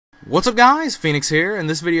What's up guys, Phoenix here, and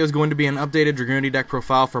this video is going to be an updated Dragunity deck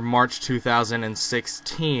profile for March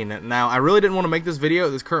 2016. Now, I really didn't want to make this video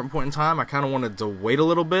at this current point in time. I kind of wanted to wait a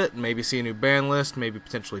little bit, maybe see a new ban list, maybe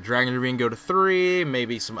potentially Dragunity go to 3,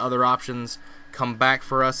 maybe some other options come back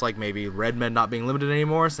for us, like maybe Red Med not being limited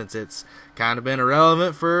anymore, since it's kind of been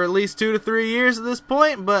irrelevant for at least 2 to 3 years at this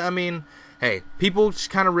point. But, I mean, hey, people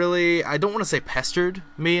just kind of really, I don't want to say pestered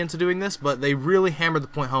me into doing this, but they really hammered the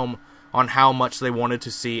point home on how much they wanted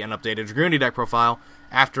to see an updated Dragunity deck profile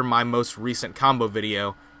after my most recent combo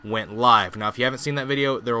video went live. Now, if you haven't seen that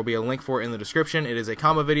video, there will be a link for it in the description. It is a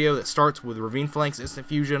combo video that starts with PhoenixFlareX Instant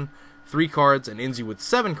Fusion, 3 cards, and ends you with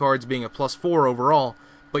 7 cards, being a +4 overall,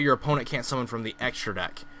 but your opponent can't summon from the extra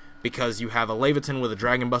deck, because you have a Leviathan with a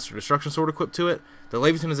Dragon Buster Destruction Sword equipped to it. The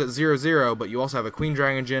Leviathan is at 0/0, but you also have a Queen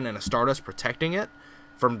Dragon Djinn and a Stardust protecting it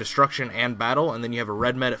from destruction and battle, and then you have a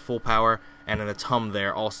Red Med at full power and an Atum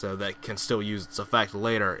there also that can still use its effect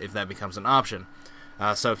later if that becomes an option.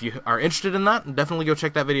 So if you are interested in that, definitely go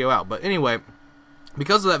check that video out. But anyway,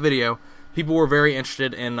 because of that video, people were very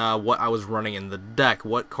interested in what I was running in the deck.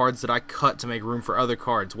 What cards did I cut to make room for other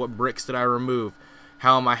cards? What bricks did I remove?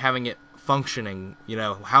 How am I having it functioning? You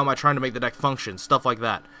know, how am I trying to make the deck function? Stuff like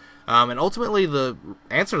that. And ultimately, the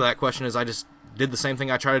answer to that question is I just did the same thing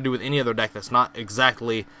I try to do with any other deck that's not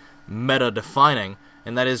exactly meta-defining,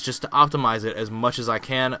 and that is just to optimize it as much as I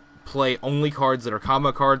can, play only cards that are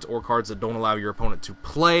combo cards or cards that don't allow your opponent to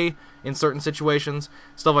play in certain situations,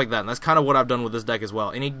 stuff like that. And that's kind of what I've done with this deck as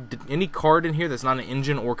well. Any card in here that's not an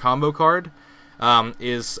engine or combo card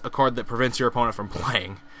is a card that prevents your opponent from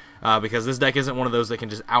playing, because this deck isn't one of those that can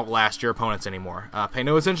just outlast your opponents anymore. Pay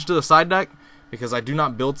no attention to the side deck, because I do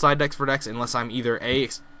not build side decks for decks unless I'm either A,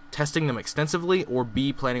 testing them extensively, or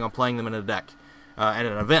B, planning on playing them in a deck, at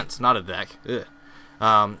an event, not a deck.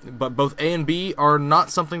 But both A and B are not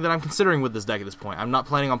something that I'm considering with this deck at this point. I'm not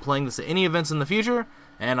planning on playing this at any events in the future,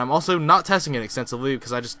 and I'm also not testing it extensively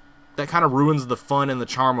because that kind of ruins the fun and the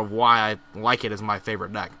charm of why I like it as my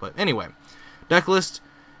favorite deck. But anyway, deck list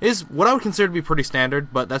is what I would consider to be pretty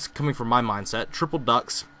standard, but that's coming from my mindset. Triple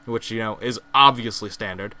Ducks, which, you know, is obviously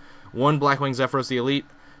standard. 1 Blackwing Zephyros the Elite,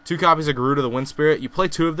 2 copies of Garuda the Wind Spirit. You play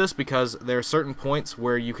 2 of this because there are certain points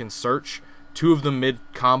where you can search 2 of them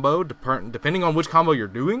mid-combo, depending on which combo you're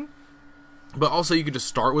doing. But also you could just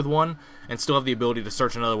start with 1 and still have the ability to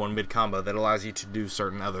search another one mid-combo that allows you to do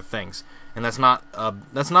certain other things. And that's not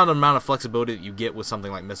an amount of flexibility that you get with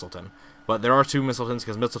something like Mistletoe. But there are 2 Mistletons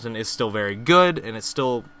because Mistletoe is still very good, and it's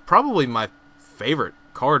still probably my favorite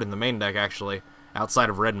card in the main deck, actually, outside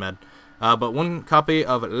of Red Med. But 1 copy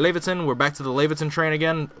of Leviathan. We're back to the Leviathan train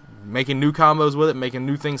again, making new combos with it, making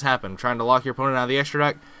new things happen, trying to lock your opponent out of the extra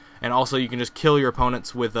deck, and also you can just kill your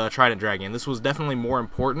opponents with Trident Dragon. This was definitely more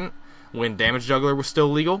important when Damage Juggler was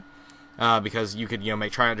still legal, because you could,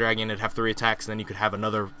 make Trident Dragon, it'd have 3 attacks, and then you could have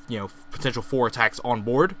another, potential 4 attacks on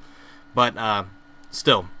board. But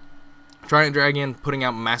still, Trident Dragon putting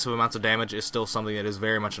out massive amounts of damage is still something that is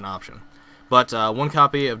very much an option. But 1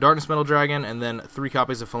 copy of Darkness Metal Dragon, and then 3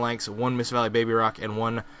 copies of Phalanx, 1 Mist Valley Baby Rock, and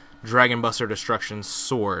 1 Dragon Buster Destruction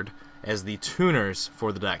Sword as the tuners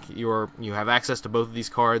for the deck. You have access to both of these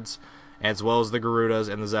cards, as well as the Garudas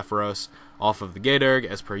and the Zephyros, off of the Gaedirg,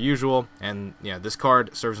 as per usual. And this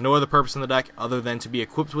card serves no other purpose in the deck other than to be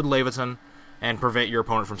equipped with Leviathan and prevent your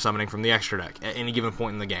opponent from summoning from the extra deck at any given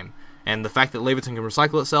point in the game. And the fact that Leviathan can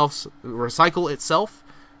recycle itself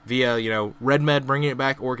via, Red Med bringing it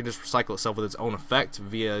back, or it can just recycle itself with its own effect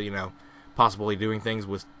via, possibly doing things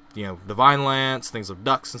with, Divine Lance, things of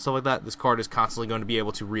ducks and stuff like that. This card is constantly going to be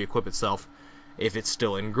able to re-equip itself if it's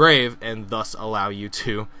still in grave, and thus allow you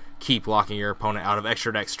to keep locking your opponent out of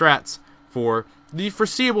extra deck strats for the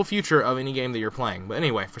foreseeable future of any game that you're playing. But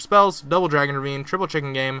anyway, for spells, double Dragon Ravine, triple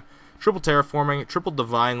Chicken Game, triple Terraforming, triple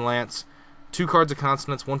Divine Lance, 2 cards of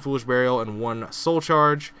Consonance, 1 Foolish Burial, and 1 Soul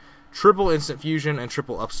Charge, triple Instant Fusion, and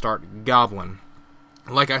triple Upstart Goblin.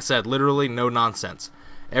 Like I said, literally no nonsense.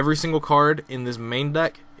 Every single card in this main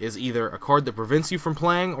deck is either a card that prevents you from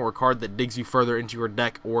playing, or a card that digs you further into your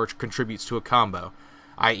deck or contributes to a combo,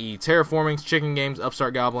 i.e. Terraformings, Chicken Games,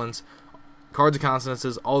 Upstart Goblins, cards of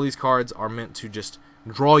Consonances. All these cards are meant to just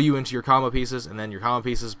draw you into your combo pieces, and then your combo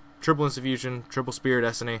pieces, triple Instant Fusion, triple Spirit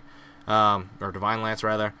Destiny, or Divine Lance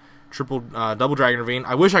rather, triple double Dragon Ravine.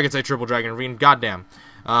 I wish I could say triple Dragon Ravine, goddamn.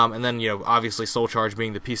 And then, obviously Soul Charge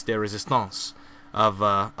being the piece de resistance of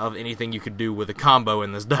anything you could do with a combo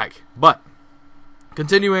in this deck. But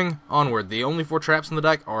continuing onward, the only 4 traps in the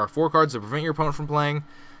deck are 4 cards that prevent your opponent from playing,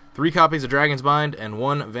 3 copies of Dragon's Bind, and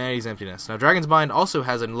 1 Vanity's Emptiness. Now, Dragon's Bind also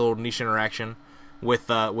has a little niche interaction with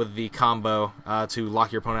the combo to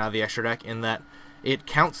lock your opponent out of the extra deck, in that it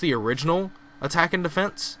counts the original attack and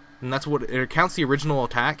defense and that's what it counts. The original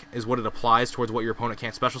attack is what it applies towards what your opponent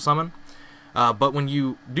can't special summon. But when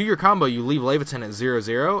you do your combo, you leave Leviathan at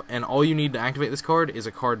 0/0, and all you need to activate this card is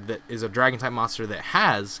a card that is a dragon type monster that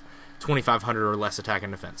has 2500 or less attack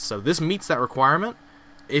and defense. So this meets that requirement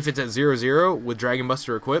if it's at 0/0 with Dragon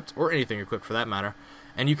Buster equipped, or anything equipped for that matter.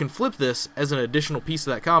 And you can flip this as an additional piece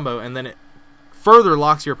of that combo, and then it further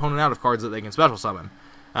locks your opponent out of cards that they can special summon.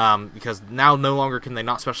 Because now no longer can they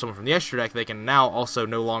not special summon from the extra deck, they can now also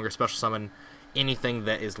no longer special summon anything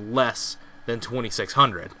that is less than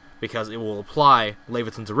 2600, because it will apply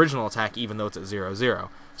Leviathan's original attack even though it's at 0/0.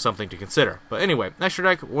 Something to consider. But anyway, extra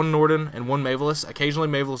deck, 1 Norden and 1 Mavelus. Occasionally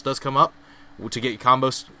Mavelus does come up to get your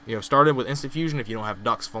combos started with instant fusion if you don't have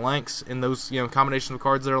Dux Phalanx in those combinations of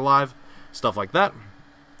cards that are live, stuff like that.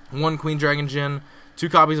 1 Queen Dragon Djinn, 2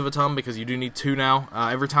 copies of Atum, because you do need 2 now.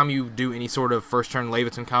 Every time you do any sort of first turn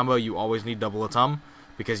Leviathan combo, you always need double Atum,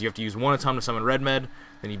 because you have to use 1 Atum to summon Red Med,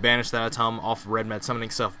 then you banish that Atum off Red Med summoning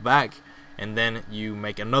stuff back, and then you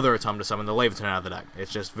make another Atum to summon the Leviathan out of the deck.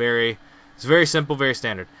 It's just very simple, very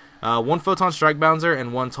standard. 1 Photon Strike Bouncer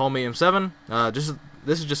and 1 Ptolemy M7.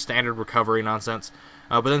 This is just standard recovery nonsense.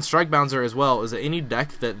 But then Strike Bouncer as well is that any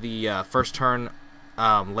deck that the first turn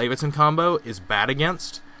Leviathan combo is bad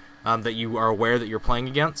against, that you are aware that you're playing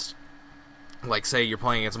against, like say you're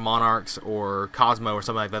playing against Monarchs or Cosmo or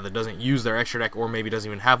something like that doesn't use their extra deck, or maybe doesn't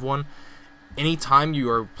even have one. Anytime you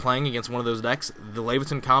are playing against one of those decks, the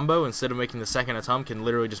Leviathan combo, instead of making the second Atum, can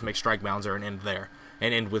literally just make Strike Bouncer and end there.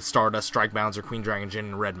 And end with Stardust, Strike Bouncer, Queen Dragon Djinn,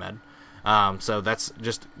 and Red Med. So that's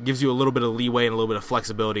just gives you a little bit of leeway and a little bit of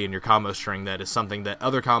flexibility in your combo string. That is something that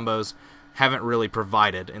other combos haven't really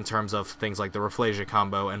provided in terms of things like the Rafflesia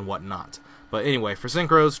combo and whatnot. But anyway, for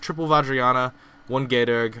synchros, triple Vajrayana, 1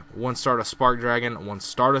 Gatorg, 1 Stardust Spark Dragon, 1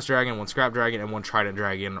 Stardust Dragon, 1 Scrap Dragon, and 1 Trident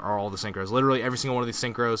Dragon are all the synchros. Literally every single one of these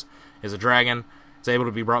synchros is a dragon. It's able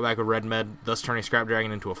to be brought back with Red Med, thus turning Scrap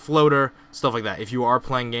Dragon into a floater, stuff like that. If you are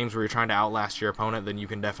playing games where you're trying to outlast your opponent, then you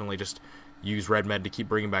can definitely just use Red Med to keep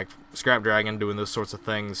bringing back Scrap Dragon, doing those sorts of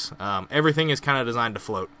things. Everything is kind of designed to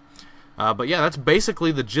float. But yeah, that's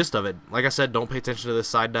basically the gist of it. Like I said, don't pay attention to this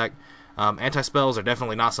side deck. Anti-spells are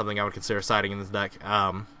definitely not something I would consider siding in this deck,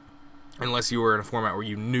 unless you were in a format where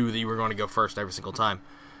you knew that you were going to go first every single time.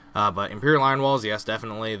 But Imperial Iron Walls, yes,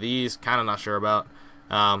 definitely. These, kind of not sure about.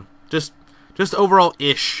 Just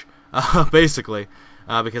overall-ish, basically.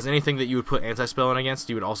 Because anything that you would put anti-spell in against,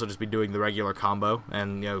 you would also just be doing the regular combo,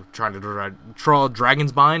 and trying to draw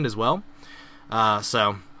Dragon's Bind as well.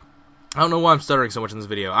 So I don't know why I'm stuttering so much in this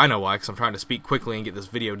video. I know why, because I'm trying to speak quickly and get this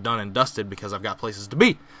video done and dusted because I've got places to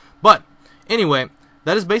be. But anyway,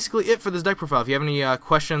 that is basically it for this deck profile. If you have any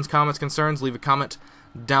questions, comments, concerns, leave a comment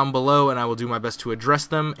down below, and I will do my best to address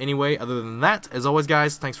them. Anyway, other than that, as always,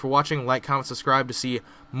 guys, thanks for watching. Like, comment, subscribe to see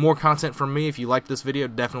more content from me. If you liked this video,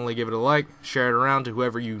 definitely give it a like. Share it around to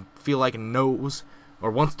whoever you feel like knows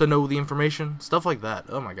or wants to know the information. Stuff like that.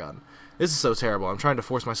 Oh my god. This is so terrible. I'm trying to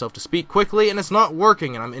force myself to speak quickly, and it's not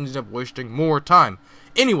working, and I'm ending up wasting more time.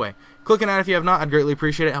 Anyway, click an ad if you have not. I'd greatly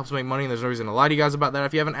appreciate it. It helps make money, and there's no reason to lie to you guys about that.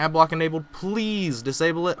 If you have an ad block enabled, please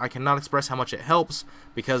disable it. I cannot express how much it helps,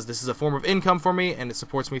 because this is a form of income for me, and it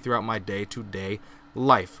supports me throughout my day-to-day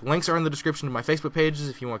life. Links are in the description to my Facebook pages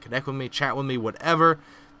if you want to connect with me, chat with me, whatever.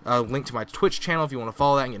 Link to my Twitch channel if you want to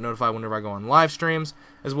follow that and get notified whenever I go on live streams,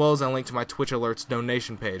 as well as a link to my Twitch Alerts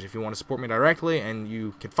donation page. If you want to support me directly and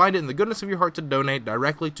you can find it in the goodness of your heart to donate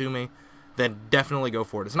directly to me, then definitely go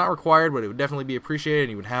for it. It's not required, but it would definitely be appreciated, and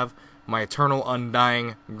you would have my eternal,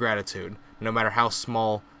 undying gratitude, no matter how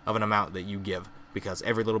small of an amount that you give, because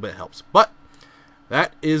every little bit helps. But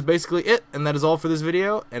that is basically it, and that is all for this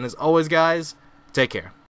video, and as always, guys, take care.